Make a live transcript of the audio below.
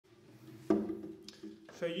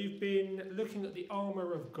so you've been looking at the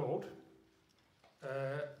armour of God,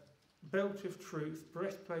 belt of truth,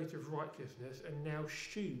 breastplate of righteousness, and now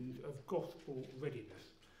shoes of gospel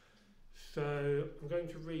readiness. So I'm going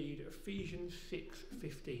to read Ephesians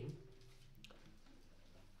 6:15.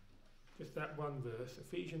 Just that one verse,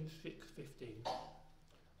 Ephesians 6:15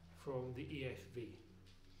 from the ESV.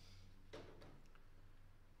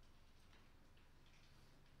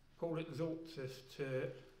 Paul exhorts us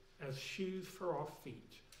to, as shoes for our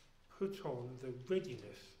feet, put on the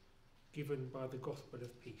readiness given by the gospel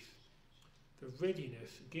of peace. The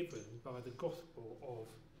readiness given by the gospel of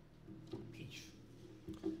peace.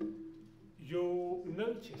 You'll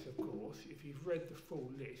notice, of course, if you've read the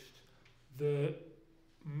full list, that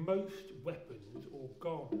most weapons or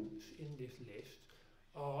garments in this list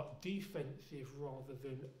are defensive rather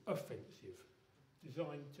than offensive,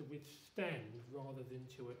 designed to withstand rather than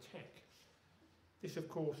to attack. This, of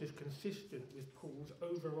course, is consistent with Paul's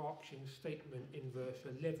overarching statement in verse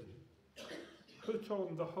 11. Put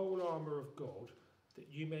on the whole armour of God, that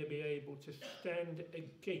you may be able to stand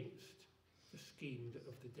against the schemes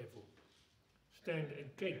of the devil. Stand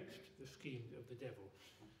against the schemes of the devil.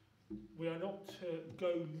 We are not to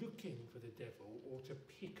go looking for the devil or to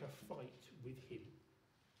pick a fight with him,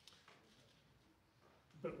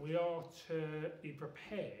 but we are to be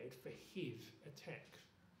prepared for his attacks,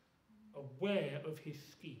 aware of his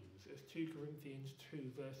schemes, as 2 Corinthians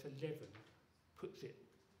 2 verse 11 puts it.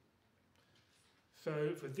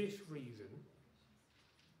 So for this reason,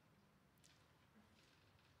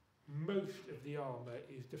 most of the armour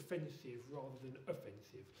is defensive rather than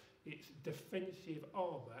offensive. It's defensive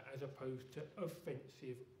armour as opposed to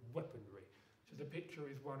offensive weaponry. So the picture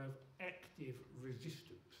is one of active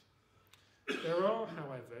resistance. There are,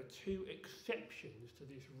 however, 2 exceptions to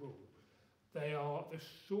this rule. They are the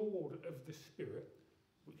sword of the Spirit,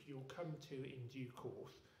 which you'll come to in due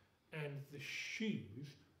course, and the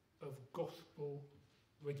shoes of gospel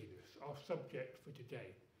readiness, our subject for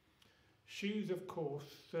today. Shoes, of course,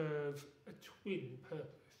 serve a twin purpose.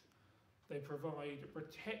 They provide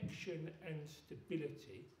protection and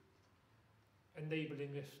stability,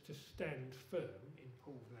 enabling us to stand firm, in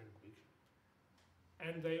Paul's language,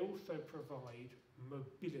 and they also provide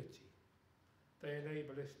mobility. They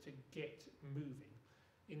enable us to get moving.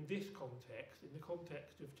 In this context, in the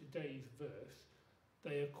context of today's verse,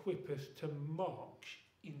 they equip us to march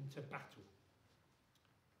into battle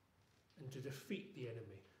and to defeat the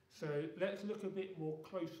enemy. So let's look a bit more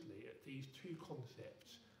closely at these 2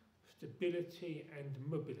 concepts, stability and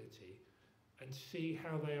mobility, and see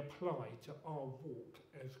how they apply to our walk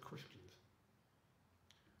as Christians.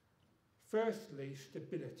 Firstly,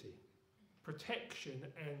 stability, protection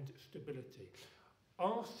and stability.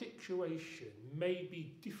 Our situation may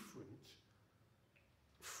be different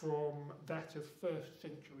from that of first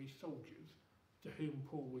century soldiers to whom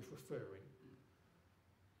Paul was referring,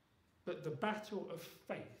 but the battle of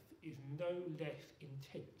faith is no less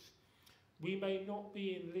intense. We may not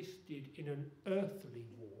be enlisted in an earthly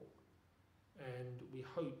war, and we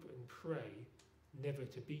hope and pray never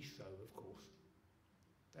to be so, of course.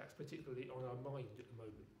 That's particularly on our mind at the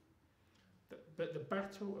moment. But the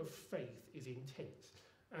battle of faith is intense.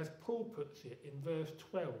 As Paul puts it in verse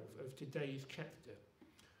 12 of today's chapter,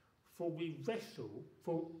 for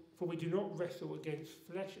we do not wrestle against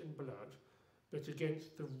flesh and blood, but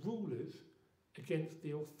against the rulers, against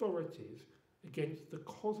the authorities, against the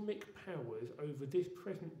cosmic powers over this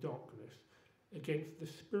present darkness, against the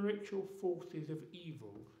spiritual forces of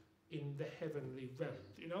evil in the heavenly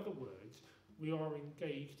realms. In other words, we are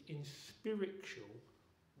engaged in spiritual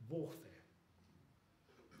warfare.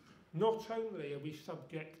 Not only are we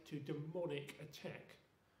subject to demonic attack,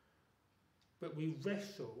 but we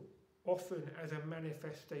wrestle, often as a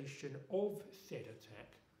manifestation of said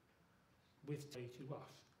attack, with to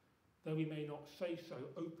us. Though we may not say so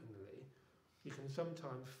openly, we can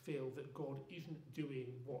sometimes feel that God isn't doing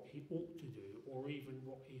what he ought to do, or even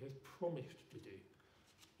what he has promised to do.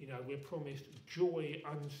 You know, we're promised joy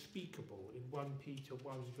unspeakable in 1 Peter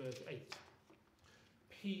 1 verse 8.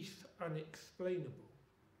 Peace unexplainable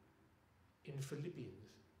in Philippians.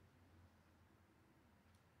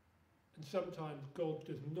 And sometimes God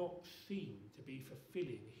does not seem to be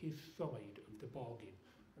fulfilling his side of the bargain,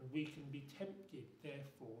 and we can be tempted,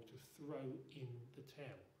 therefore, to throw in the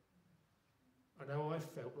towel. I know I've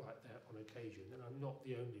felt like that on occasion, and I'm not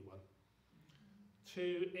the only one.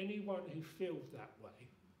 To anyone who feels that way,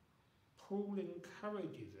 Paul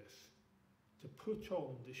encourages us to put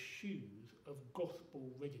on the shoes of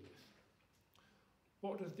gospel readiness.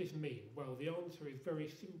 What does this mean? Well, the answer is very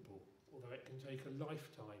simple, although it can take a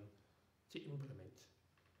lifetime to implement.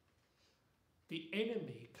 The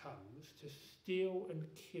enemy comes to steal and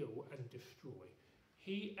kill and destroy.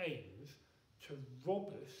 He aims to rob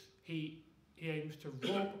us, he aims to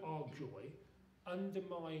rob our joy,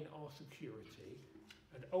 undermine our security,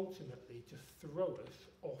 and ultimately to throw us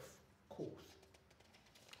off course.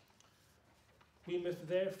 We must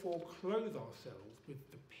therefore clothe ourselves with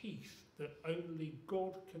the peace that only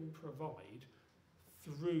God can provide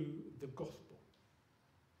through the gospel.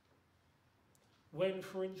 When,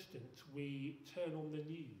 for instance, we turn on the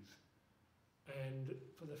news and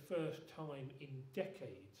for the first time in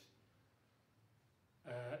decades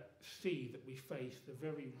see that we face the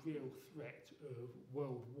very real threat of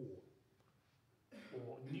world war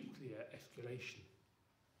or nuclear escalation,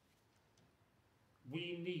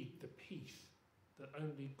 we need the peace that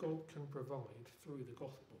only God can provide through the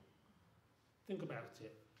gospel. Think about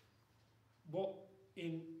it.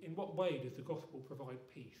 In what way does the gospel provide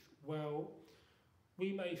peace? Well,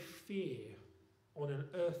 we may fear on an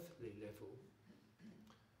earthly level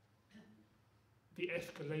the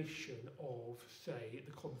escalation of, say,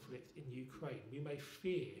 the conflict in Ukraine. We may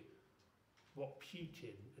fear what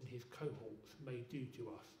Putin and his cohorts may do to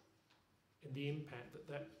us and the impact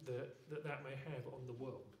that may have on the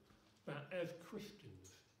world. But as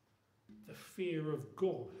Christians, the fear of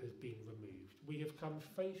God has been removed. We have come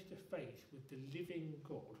face to face with the living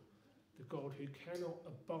God, the God who cannot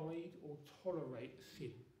abide or tolerate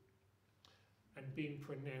sin, and being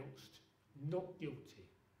pronounced not guilty,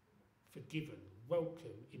 forgiven,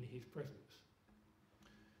 welcome in his presence.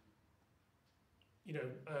 You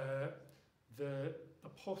know, the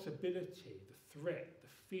possibility, the threat, the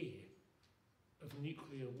fear of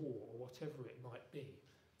nuclear war or whatever it might be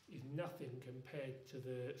is nothing compared to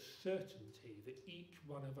the certainty that each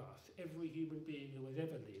one of us, every human being who has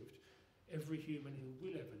ever lived, every human who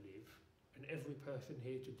will ever live, and every person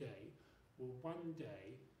here today will one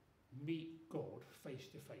day meet God face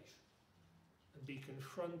to face and be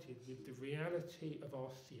confronted with the reality of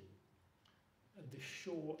our sin and the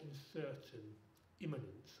sure and certain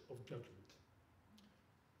imminence of judgment.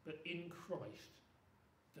 But in Christ,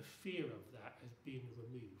 the fear of that has been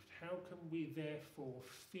removed. How can we therefore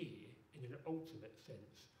fear, in an ultimate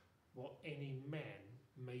sense, what any man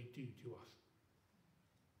may do to us,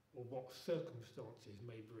 or what circumstances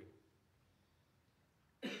may bring?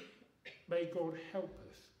 May God help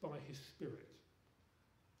us by his Spirit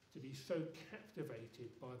to be so captivated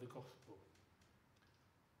by the gospel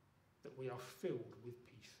that we are filled with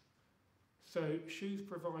peace. So shoes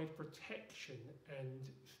provide protection and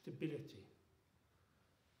stability,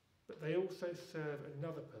 but they also serve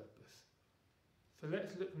another purpose. So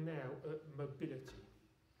let's look now at mobility.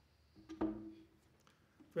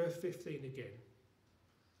 Verse 15 again.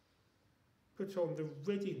 Put on the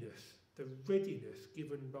readiness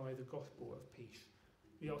given by the gospel of peace.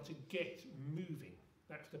 We are to get moving.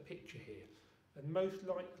 That's the picture here. And most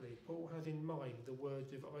likely, Paul has in mind the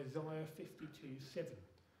words of Isaiah 52:7.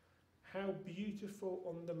 How beautiful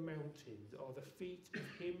on the mountains are the feet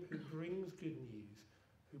of him who brings good news,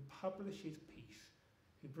 who publishes peace,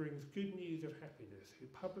 who brings good news of happiness, who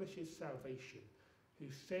publishes salvation,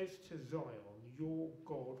 who says to Zion, your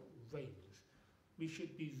God reigns. We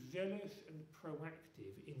should be zealous and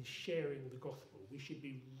proactive in sharing the gospel. We should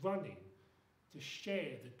be running to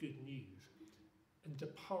share the good news and to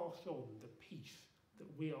pass on the peace that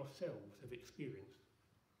we ourselves have experienced.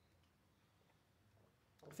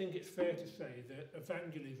 I think it's fair to say that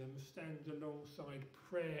evangelism stands alongside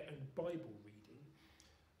prayer and Bible reading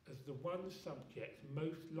as the one subject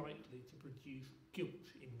most likely to produce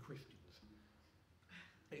guilt in Christians.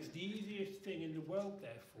 It's the easiest thing in the world,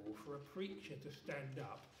 therefore, for a preacher to stand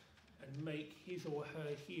up and make his or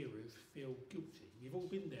her hearers feel guilty. We've all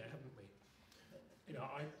been there, haven't we? You know,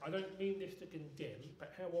 I don't mean this to condemn,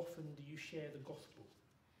 but how often do you share the gospel?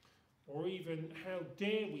 Or even, how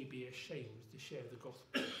dare we be ashamed to share the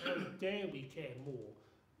gospel? How dare we care more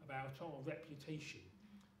about our reputation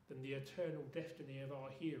than the eternal destiny of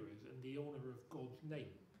our hearers and the honour of God's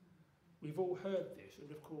name? We've all heard this,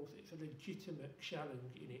 and of course it's a legitimate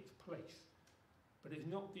challenge in its place. But it's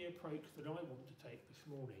not the approach that I want to take this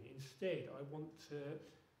morning. Instead, I want to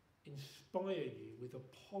inspire you with a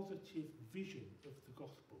positive vision of the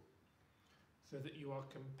gospel so that you are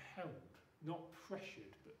compelled, not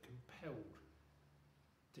pressured, but compelled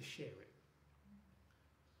to share it.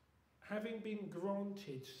 Having been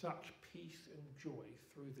granted such peace and joy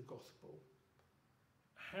through the gospel,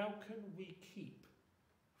 how can we keep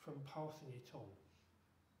from passing it on?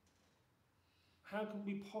 How can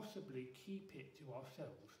we possibly keep it to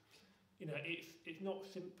ourselves? You know, it's not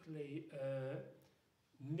simply a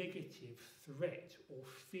negative threat or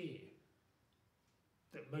fear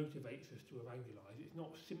that motivates us to evangelise. It's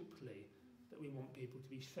not simply that we want people to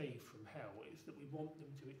be saved from hell, it's that we want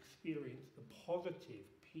them to experience the positive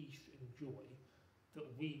peace and joy that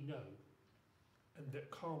we know and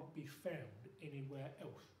that can't be found anywhere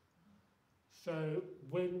else. So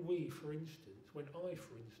when I, for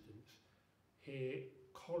instance, hear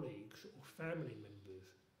colleagues or family members,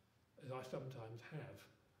 as I sometimes have,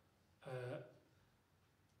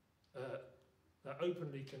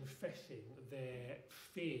 openly confessing their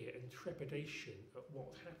fear and trepidation at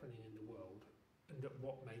what's happening in the world and at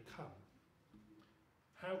what may come,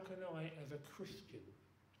 how can I, as a Christian,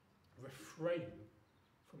 refrain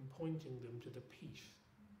from pointing them to the peace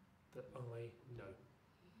that I know?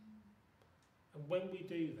 And when we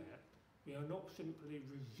do that, we are not simply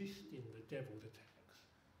resisting the devil's attacks,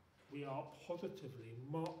 we are positively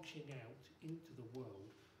marching out into the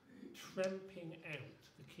world, tramping out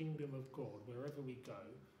the kingdom of God wherever we go,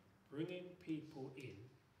 bringing people in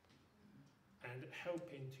and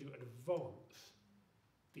helping to advance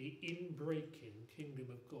the inbreaking kingdom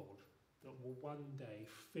of God that will one day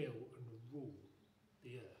fill and rule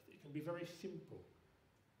the earth. It can be very simple.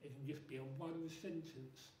 It can just be a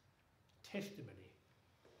one-sentence testimony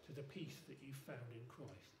to the peace that you found in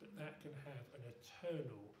Christ, but that can have an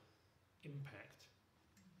eternal impact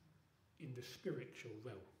in the spiritual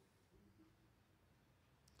realm.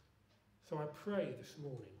 So I pray this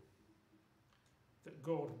morning that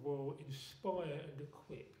God will inspire and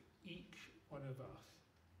equip each one of us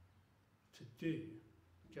to do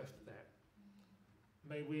just that.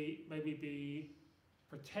 May we be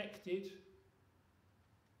protected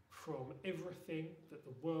from everything that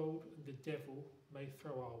the world and the devil may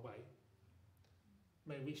throw our way.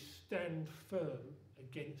 May we stand firm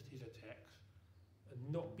against his attacks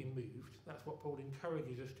and not be moved. That's what Paul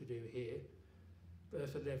encourages us to do here.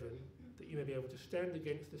 Verse 11, that you may be able to stand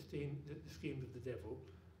against the schemes of the devil.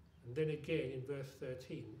 And then again in verse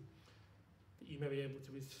 13, that you may be able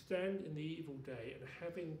to withstand in the evil day, and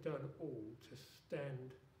having done all, to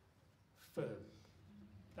stand firm.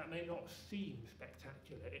 That may not seem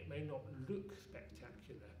spectacular, it may not look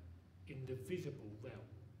spectacular in the visible realm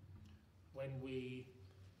when we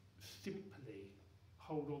simply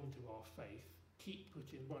hold on to our faith, keep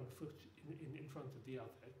putting one foot in front of the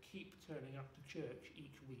other, keep turning up to church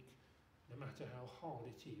each week, no matter how hard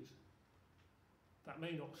it is. That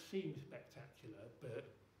may not seem spectacular,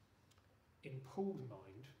 but in Paul's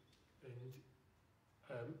mind,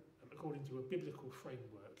 and according to a biblical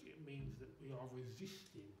framework, it means that we are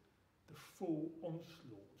resisting the full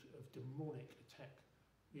onslaught of demonic attack.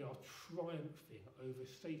 We are triumphing over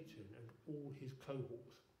Satan and all his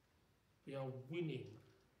cohorts. We are winning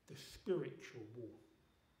the spiritual war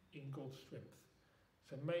in God's strength.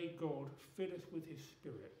 So may God fill us with his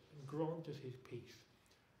spirit and grant us his peace,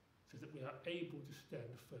 so that we are able to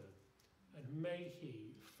stand firm. And may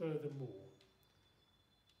he, furthermore,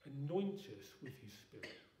 anoint us with his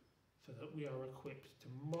spirit, so that we are equipped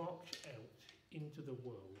to march out into the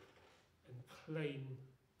world and claim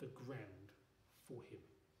the